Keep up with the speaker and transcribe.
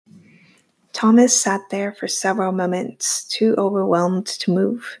Thomas sat there for several moments, too overwhelmed to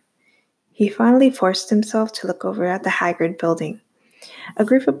move. He finally forced himself to look over at the haggard building. A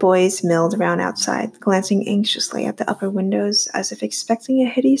group of boys milled around outside, glancing anxiously at the upper windows as if expecting a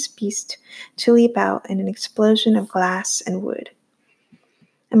hideous beast to leap out in an explosion of glass and wood.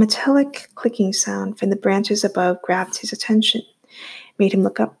 A metallic clicking sound from the branches above grabbed his attention, made him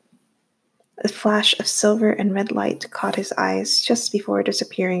look up. A flash of silver and red light caught his eyes just before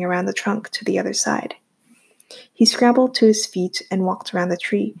disappearing around the trunk to the other side. He scrambled to his feet and walked around the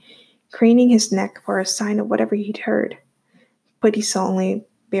tree, craning his neck for a sign of whatever he'd heard. But he saw only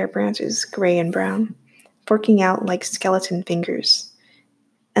bare branches, gray and brown, forking out like skeleton fingers,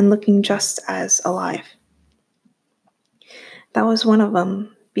 and looking just as alive. That was one of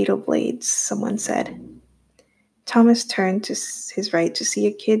them, beetle blades, someone said. Thomas turned to his right to see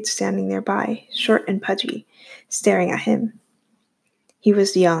a kid standing nearby, short and pudgy, staring at him. He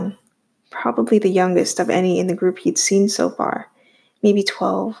was young, probably the youngest of any in the group he'd seen so far, maybe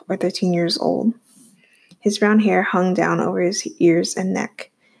 12 or 13 years old. His brown hair hung down over his ears and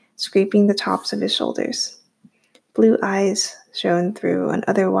neck, scraping the tops of his shoulders. Blue eyes shone through an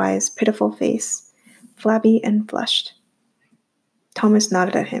otherwise pitiful face, flabby and flushed. Thomas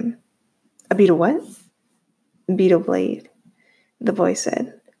nodded at him. A beetle what? Beetle blade, the boy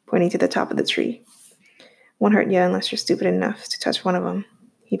said, pointing to the top of the tree. Won't hurt you unless you're stupid enough to touch one of them.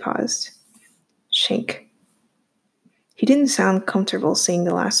 He paused. Shank. He didn't sound comfortable saying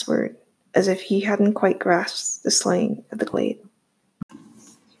the last word, as if he hadn't quite grasped the slang of the glade.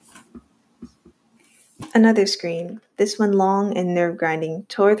 Another scream, this one long and nerve-grinding,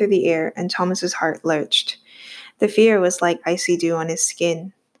 tore through the air, and Thomas's heart lurched. The fear was like icy dew on his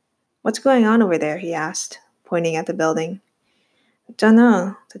skin. What's going on over there? He asked, pointing at the building.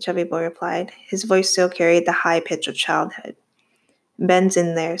 Dunno, the chubby boy replied. His voice still carried the high pitch of childhood. Ben's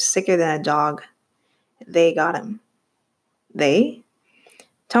in there, sicker than a dog. They got him. They?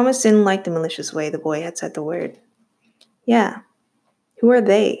 Thomas didn't like the malicious way the boy had said the word. Yeah. Who are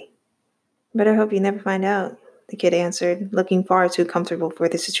they? Better hope you never find out, the kid answered, looking far too comfortable for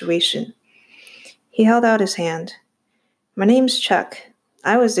the situation. He held out his hand. My name's Chuck.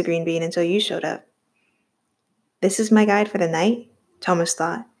 I was the green bean until you showed up. This is my guide for the night? Thomas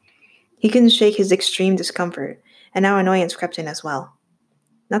thought. He couldn't shake his extreme discomfort, and now annoyance crept in as well.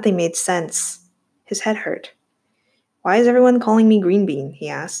 Nothing made sense. His head hurt. Why is everyone calling me green bean? He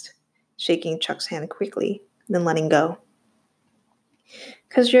asked, shaking Chuck's hand quickly, then letting go.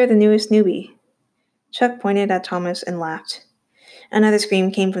 'Cause you're the newest newbie. Chuck pointed at Thomas and laughed. Another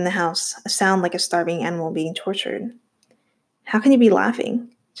scream came from the house, a sound like a starving animal being tortured. How can you be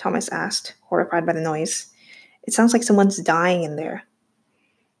laughing? Thomas asked, horrified by the noise. It sounds like someone's dying in there.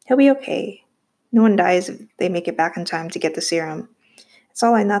 He'll be okay. No one dies if they make it back in time to get the serum. It's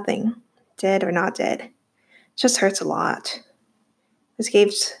all or nothing, dead or not dead. It just hurts a lot. This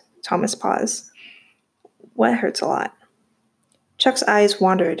gave Thomas pause. What hurts a lot? Chuck's eyes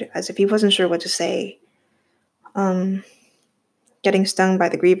wandered as if he wasn't sure what to say. Getting stung by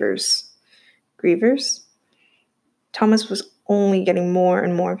the grievers. Grievers? Thomas was only getting more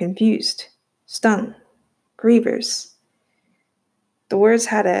and more confused. Stung. Grievers. The words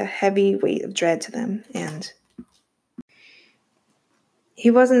had a heavy weight of dread to them, and he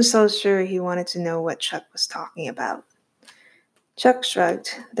wasn't so sure he wanted to know what Chuck was talking about. Chuck shrugged,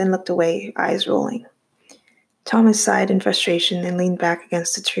 then looked away, eyes rolling. Thomas sighed in frustration and leaned back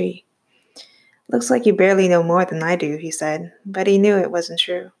against the tree. Looks like you barely know more than I do, he said, but he knew it wasn't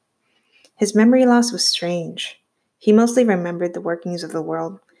true. His memory loss was strange. He mostly remembered the workings of the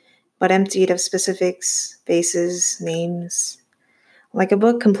world, but emptied of specifics, faces, names. Like a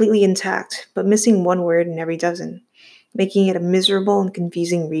book completely intact, but missing one word in every dozen, making it a miserable and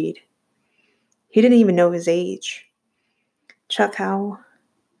confusing read. He didn't even know his age. Chuck, how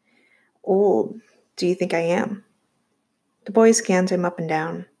old do you think I am? The boy scanned him up and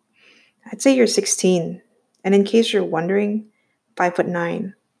down. I'd say you're 16, and in case you're wondering,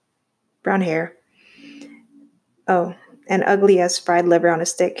 5'9". Brown hair. Oh, and ugly as fried liver on a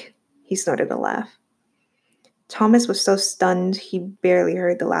stick. He snorted a laugh. Thomas was so stunned he barely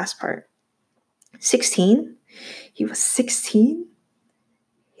heard the last part. 16? He was 16?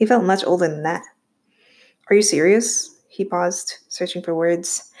 He felt much older than that. Are you serious? He paused, searching for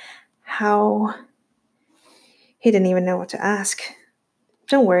words. How? He didn't even know what to ask.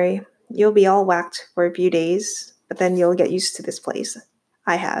 Don't worry, you'll be all whacked for a few days, but then you'll get used to this place.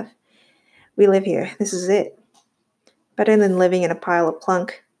 I have. We live here. This is it. Better than living in a pile of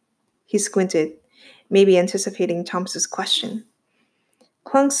plunk. He squinted, maybe anticipating Thomas's question.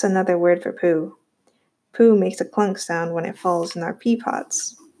 Clunk's another word for poo. Poo makes a clunk sound when it falls in our pea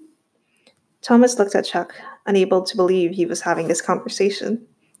pots. Thomas looked at Chuck, unable to believe he was having this conversation.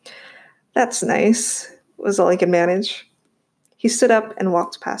 That's nice, was all he could manage. He stood up and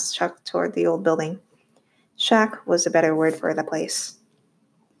walked past Chuck toward the old building. Shack was a better word for the place.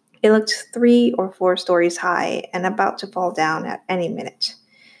 It looked 3 or 4 stories high and about to fall down at any minute.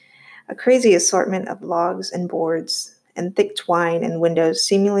 A crazy assortment of logs and boards, and thick twine and windows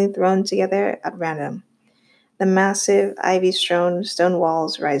seemingly thrown together at random, the massive, ivy-strewn stone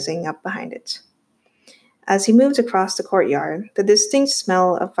walls rising up behind it. As he moved across the courtyard, the distinct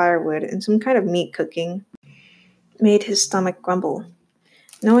smell of firewood and some kind of meat cooking made his stomach grumble.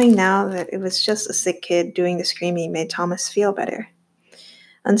 Knowing now that it was just a sick kid doing the screaming made Thomas feel better.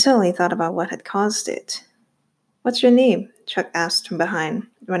 Until he thought about what had caused it. "What's your name?" Chuck asked from behind,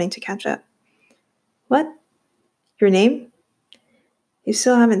 running to catch up. "What? Your name? You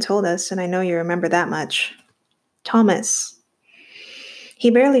still haven't told us, and I know you remember that much." "Thomas." He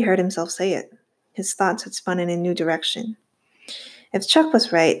barely heard himself say it. His thoughts had spun in a new direction. If Chuck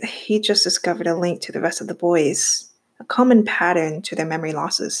was right, he'd just discovered a link to the rest of the boys, a common pattern to their memory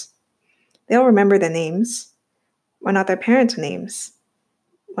losses. They all remember their names. Why not their parents' names?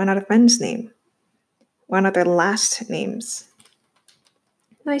 Why not a friend's name? Why not their last names?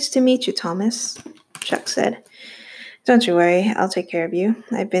 "Nice to meet you, Thomas," Chuck said. "Don't you worry, I'll take care of you.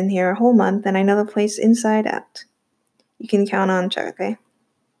 I've been here a whole month and I know the place inside out. You can count on Chuck, okay?"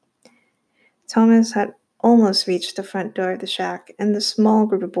 Thomas had almost reached the front door of the shack and the small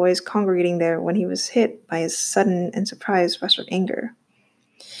group of boys congregating there when he was hit by a sudden and surprised rush of anger.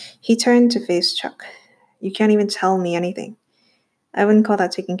 He turned to face Chuck. "You can't even tell me anything. I wouldn't call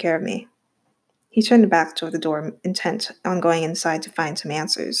that taking care of me." He turned back toward the door, intent on going inside to find some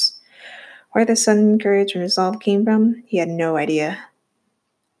answers. Where the sudden courage and resolve came from, he had no idea.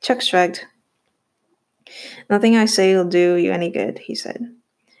 Chuck shrugged. "Nothing I say will do you any good," he said.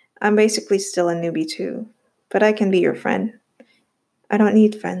 "I'm basically still a newbie too, but I can be your friend." "I don't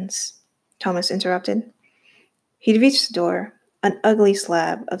need friends," Thomas interrupted. He'd reached the door, an ugly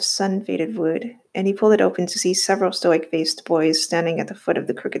slab of sun-faded wood, and he pulled it open to see several stoic-faced boys standing at the foot of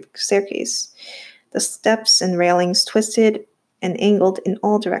the crooked staircase. The steps and railings twisted and angled in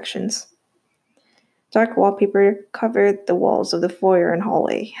all directions. Dark wallpaper covered the walls of the foyer and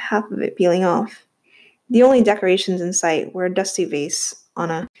hallway, half of it peeling off. The only decorations in sight were a dusty vase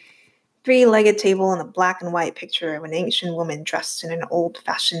on a 3-legged table and a black and white picture of an ancient woman dressed in an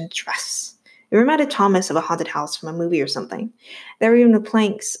old-fashioned dress. It reminded Thomas of a haunted house from a movie or something. There were even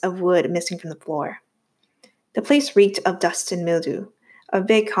planks of wood missing from the floor. The place reeked of dust and mildew, a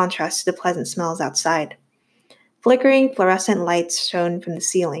big contrast to the pleasant smells outside. Flickering fluorescent lights shone from the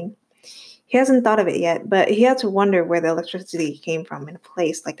ceiling. He hasn't thought of it yet, but he had to wonder where the electricity came from in a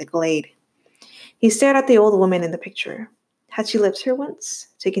place like the Glade. He stared at the old woman in the picture. Had she lived here once,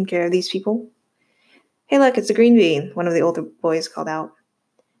 taken care of these people? "Hey look, it's a green bean," one of the older boys called out.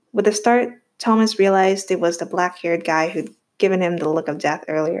 With a start, Thomas realized it was the black-haired guy who'd given him the look of death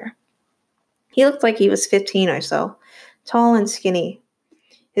earlier. He looked like he was 15 or so, tall and skinny.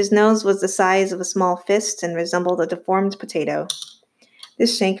 His nose was the size of a small fist and resembled a deformed potato.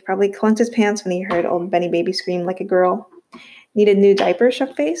 This shank probably clunked his pants when he heard old Benny Baby scream like a girl. "Need a new diaper,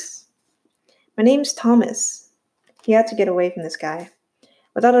 Shuckface?" "My name's Thomas." He had to get away from this guy.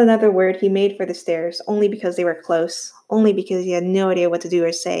 Without another word, he made for the stairs, only because they were close, only because he had no idea what to do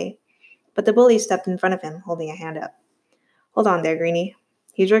or say. But the bully stepped in front of him, holding a hand up. "Hold on there, Greenie."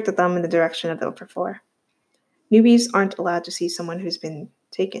 He jerked a thumb in the direction of the upper floor. "Newbies aren't allowed to see someone who's been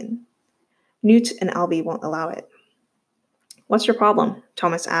taken. Newt and Albie won't allow it." "What's your problem?"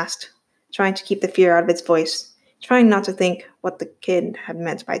 Thomas asked, trying to keep the fear out of his voice, trying not to think what the kid had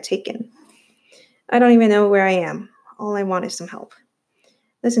meant by taken. "I don't even know where I am. All I want is some help."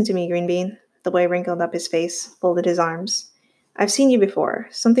 "Listen to me, Greenbean." The boy wrinkled up his face, folded his arms. "I've seen you before.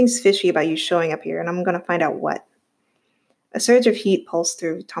 Something's fishy about you showing up here, and I'm going to find out what." A surge of heat pulsed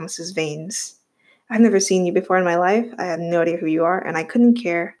through Thomas's veins. "I've never seen you before in my life. I have no idea who you are, and I couldn't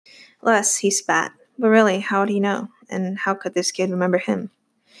care less," he spat. But really, how would he know? And how could this kid remember him?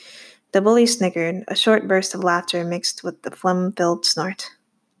 The bully snickered, a short burst of laughter mixed with the phlegm-filled snort.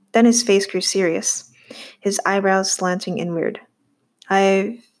 Then his face grew serious, his eyebrows slanting inward.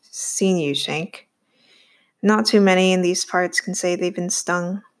 "I've seen you, Shank. Not too many in these parts can say they've been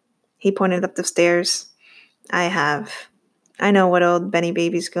stung." He pointed up the stairs. "I have. I know what old Benny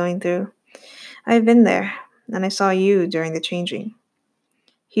Baby's going through. I've been there, and I saw you during the changing."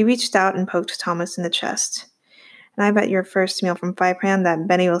 He reached out and poked Thomas in the chest. "And I bet your first meal from Fipran that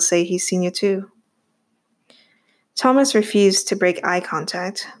Benny will say he's seen you too." Thomas refused to break eye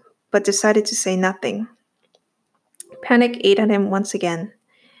contact, but decided to say nothing. Panic ate at him once again.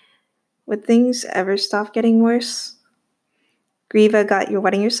 Would things ever stop getting worse? Grieva got you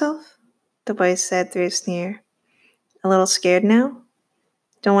wetting yourself? The boy said through a sneer. A little scared now?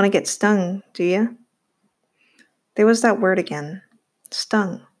 Don't want to get stung, do you? There was that word again.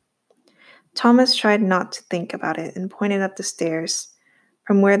 Stung. Thomas tried not to think about it and pointed up the stairs,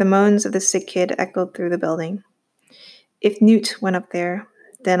 from where the moans of the sick kid echoed through the building. If Newt went up there,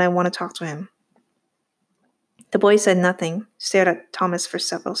 then I want to talk to him. The boy said nothing, stared at Thomas for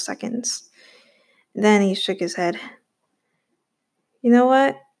several seconds. Then he shook his head. You know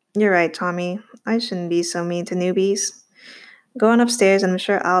what? You're right, Tommy. I shouldn't be so mean to newbies. Go on upstairs and I'm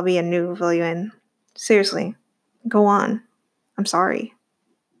sure Albie and Newt will fill you in. Seriously, go on. I'm sorry.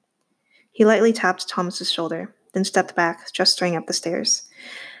 He lightly tapped Thomas's shoulder, then stepped back, gesturing up the stairs.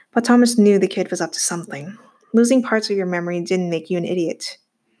 But Thomas knew the kid was up to something. Losing parts of your memory didn't make you an idiot.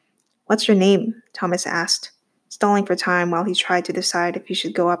 What's your name? Thomas asked, stalling for time while he tried to decide if he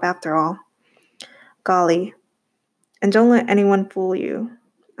should go up after all. Golly. And don't let anyone fool you.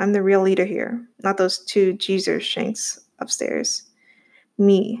 I'm the real leader here, not those two geezer shanks upstairs.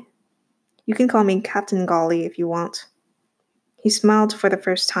 Me. You can call me Captain Golly if you want. He smiled for the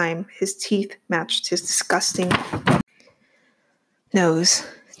first time. His teeth matched his disgusting nose.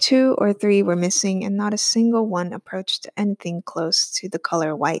 2 or 3 were missing, and not a single one approached anything close to the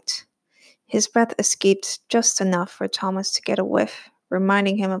color white. His breath escaped just enough for Thomas to get a whiff,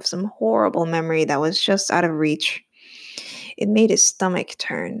 reminding him of some horrible memory that was just out of reach. It made his stomach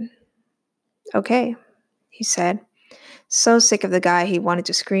turn. Okay, he said, so sick of the guy he wanted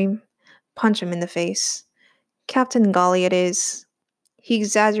to scream, punch him in the face. Captain Golly it is. He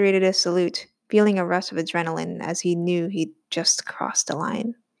exaggerated his salute, feeling a rush of adrenaline as he knew he'd just crossed the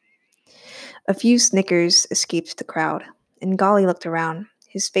line. A few snickers escaped the crowd, and Golly looked around,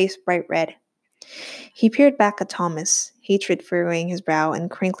 his face bright red. He peered back at Thomas, hatred furrowing his brow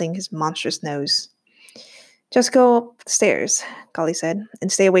and crinkling his monstrous nose. Just go up the stairs, Golly said,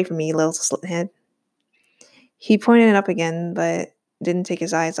 and stay away from me, little slithead. He pointed it up again, but didn't take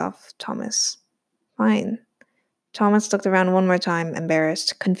his eyes off Thomas. Fine. Thomas looked around one more time,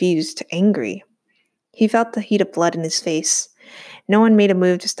 embarrassed, confused, angry. He felt the heat of blood in his face. No one made a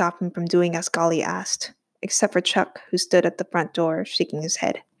move to stop him from doing as Golly asked, except for Chuck, who stood at the front door, shaking his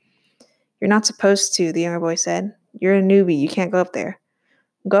head. You're not supposed to, the younger boy said. You're a newbie, you can't go up there.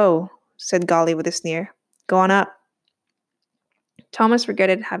 Go, said Golly with a sneer. Go on up. Thomas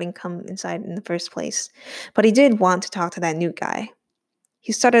regretted having come inside in the first place, but he did want to talk to that Newt guy.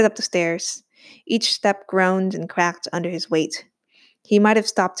 He started up the stairs. Each step groaned and cracked under his weight. He might have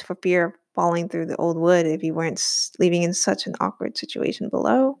stopped for fear of falling through the old wood if he weren't leaving in such an awkward situation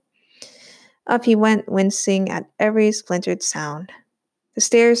below. Up he went, wincing at every splintered sound. The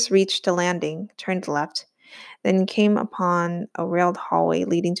stairs reached a landing, turned left, then came upon a railed hallway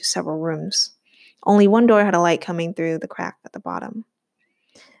leading to several rooms. Only one door had a light coming through the crack at the bottom.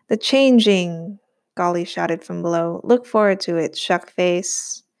 The changing, Golly shouted from below. Look forward to it,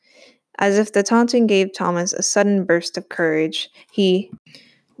 shuckface. As if the taunting gave Thomas a sudden burst of courage, he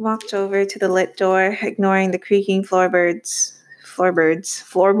walked over to the lit door, ignoring the creaking floorboards,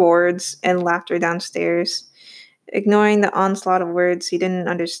 and laughter downstairs, ignoring the onslaught of words he didn't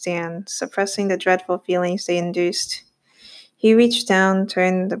understand, suppressing the dreadful feelings they induced. He reached down,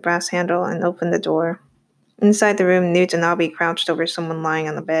 turned the brass handle, and opened the door. Inside the room, Newt and Albie crouched over someone lying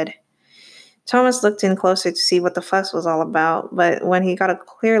on the bed. Thomas looked in closer to see what the fuss was all about, but when he got a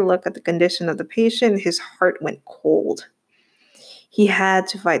clear look at the condition of the patient, his heart went cold. He had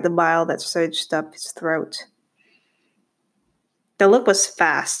to fight the bile that surged up his throat. The look was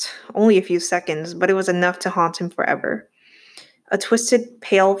fast, only a few seconds, but it was enough to haunt him forever. A twisted,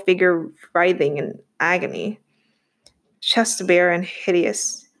 pale figure writhing in agony. Chest bare and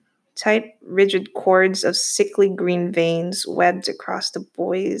hideous. Tight, rigid cords of sickly green veins webbed across the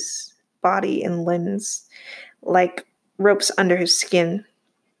boy's body and limbs, like ropes under his skin.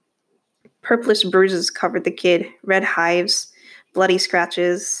 Purplish bruises covered the kid, red hives, bloody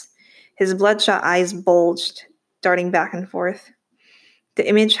scratches. His bloodshot eyes bulged, darting back and forth. The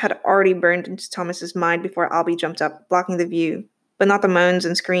image had already burned into Thomas's mind before Albie jumped up, blocking the view, but not the moans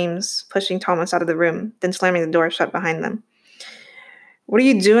and screams, pushing Thomas out of the room, then slamming the door shut behind them. What are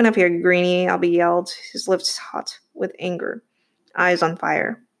you doing up here, Greenie? Albie yelled, his lips hot with anger, eyes on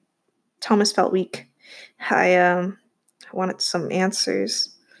fire. Thomas felt weak. I wanted some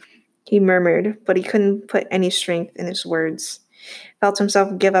answers, he murmured, but he couldn't put any strength in his words. Felt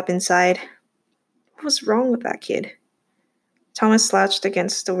himself give up inside. What was wrong with that kid? Thomas slouched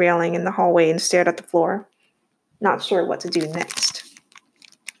against the railing in the hallway and stared at the floor, not sure what to do next.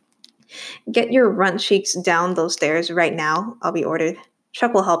 Get your runt cheeks down those stairs right now, Albie ordered.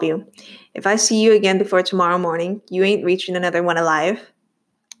 Chuck will help you. If I see you again before tomorrow morning, you ain't reaching another one alive.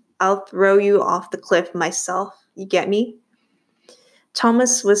 I'll throw you off the cliff myself. You get me?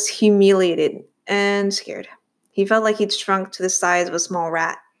 Thomas was humiliated and scared. He felt like he'd shrunk to the size of a small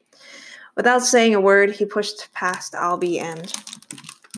rat. Without saying a word, he pushed past Albie and